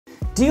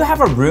Do you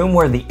have a room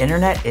where the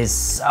internet is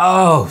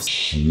so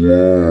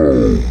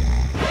slow?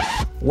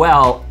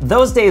 Well,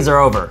 those days are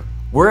over.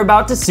 We're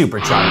about to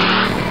supercharge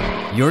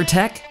it. Your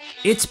tech,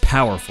 it's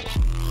powerful.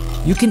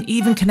 You can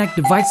even connect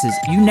devices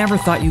you never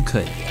thought you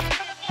could.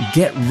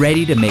 Get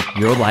ready to make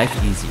your life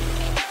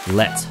easier.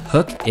 Let's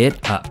hook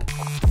it up.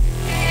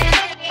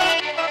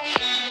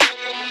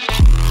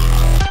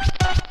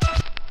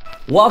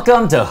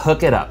 Welcome to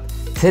Hook It Up.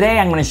 Today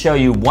I'm going to show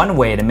you one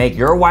way to make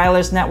your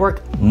wireless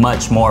network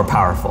much more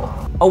powerful.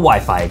 A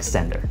Wi-Fi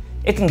extender.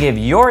 It can give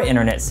your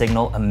internet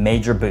signal a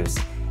major boost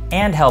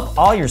and help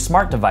all your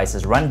smart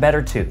devices run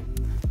better too.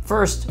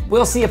 First,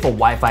 we'll see if a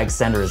Wi-Fi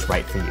extender is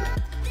right for you.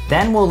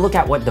 Then we'll look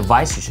at what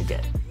device you should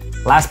get.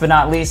 Last but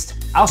not least,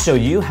 I'll show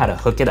you how to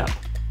hook it up.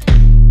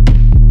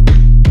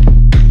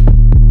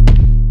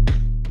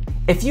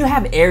 If you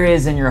have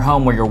areas in your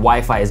home where your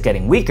Wi-Fi is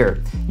getting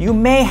weaker, you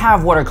may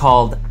have what are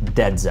called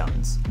dead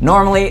zones.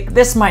 Normally,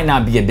 this might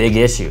not be a big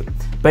issue,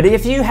 but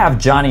if you have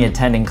Johnny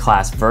attending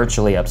class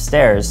virtually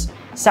upstairs,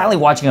 Sally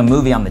watching a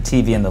movie on the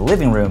TV in the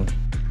living room,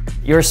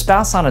 your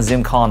spouse on a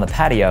Zoom call on the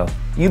patio,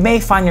 you may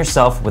find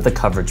yourself with a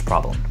coverage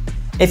problem.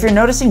 If you're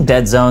noticing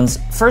dead zones,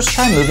 first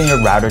try moving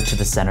your router to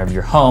the center of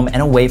your home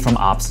and away from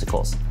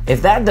obstacles.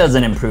 If that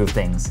doesn't improve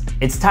things,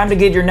 it's time to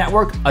give your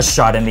network a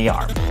shot in the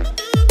arm.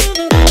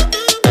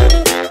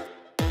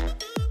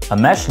 A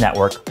mesh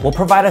network will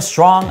provide a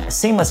strong,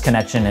 seamless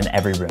connection in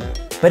every room,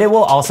 but it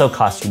will also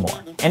cost you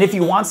more. And if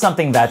you want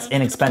something that's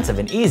inexpensive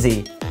and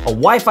easy, a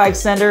Wi-Fi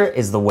extender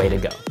is the way to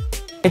go.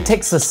 It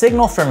takes the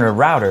signal from your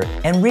router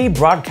and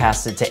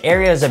rebroadcasts it to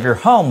areas of your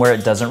home where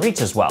it doesn't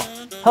reach as well,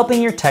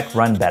 helping your tech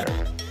run better.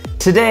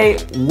 Today,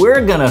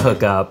 we're gonna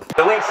hook up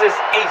the Linksys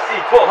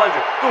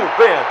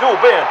AC1200 dual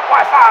band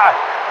Wi-Fi.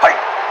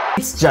 Hey!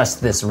 It's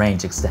just this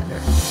range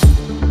extender.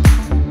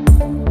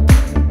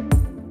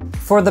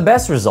 For the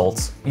best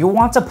results, you'll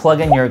want to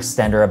plug in your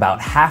extender about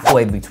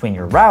halfway between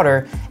your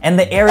router and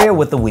the area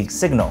with the weak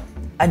signal.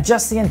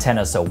 Adjust the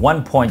antenna so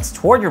one points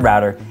toward your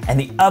router and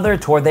the other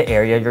toward the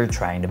area you're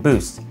trying to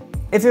boost.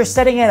 If you're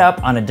setting it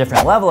up on a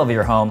different level of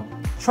your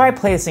home, try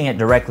placing it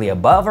directly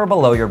above or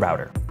below your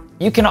router.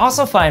 You can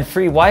also find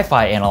free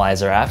Wi-Fi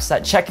analyzer apps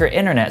that check your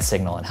internet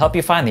signal and help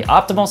you find the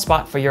optimal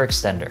spot for your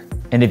extender.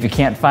 And if you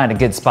can't find a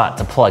good spot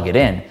to plug it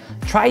in,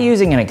 try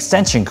using an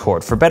extension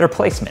cord for better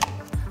placement,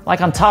 like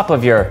on top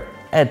of your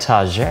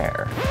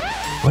étagère.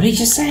 What did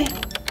you say?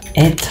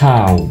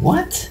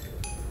 What?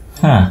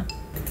 Huh.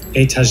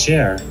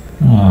 Étagère.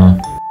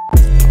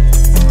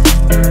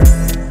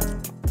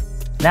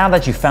 Now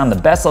that you've found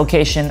the best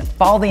location,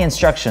 follow the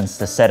instructions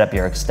to set up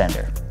your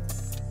extender.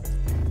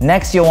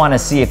 Next, you'll want to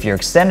see if your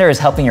extender is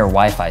helping your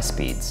Wi-Fi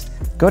speeds.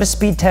 Go to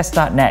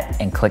speedtest.net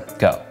and click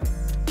Go.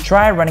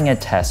 Try running a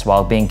test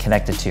while being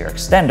connected to your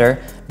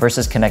extender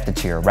versus connected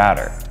to your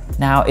router.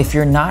 Now, if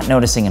you're not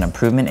noticing an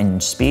improvement in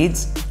your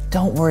speeds,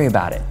 don't worry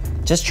about it.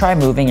 Just try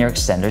moving your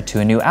extender to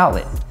a new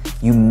outlet.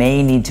 You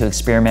may need to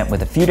experiment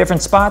with a few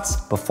different spots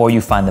before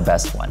you find the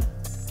best one.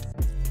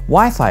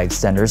 Wi-Fi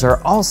extenders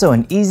are also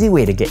an easy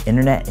way to get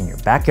internet in your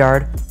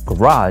backyard,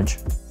 garage,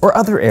 or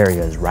other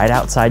areas right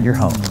outside your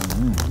home.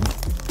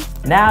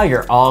 Now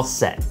you're all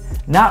set.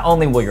 Not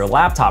only will your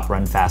laptop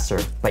run faster,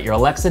 but your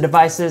Alexa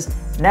devices,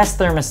 Nest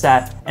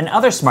thermostat, and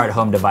other smart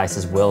home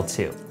devices will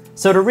too.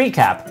 So to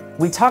recap,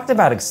 we talked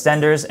about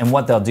extenders and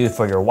what they'll do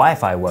for your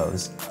Wi-Fi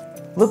woes,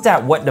 looked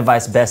at what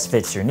device best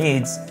fits your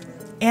needs,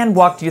 and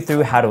walked you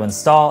through how to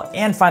install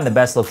and find the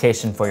best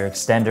location for your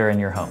extender in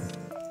your home.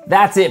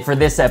 That's it for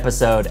this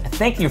episode.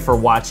 Thank you for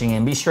watching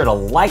and be sure to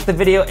like the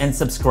video and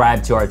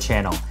subscribe to our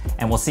channel.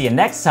 And we'll see you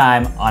next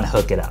time on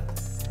Hook It Up.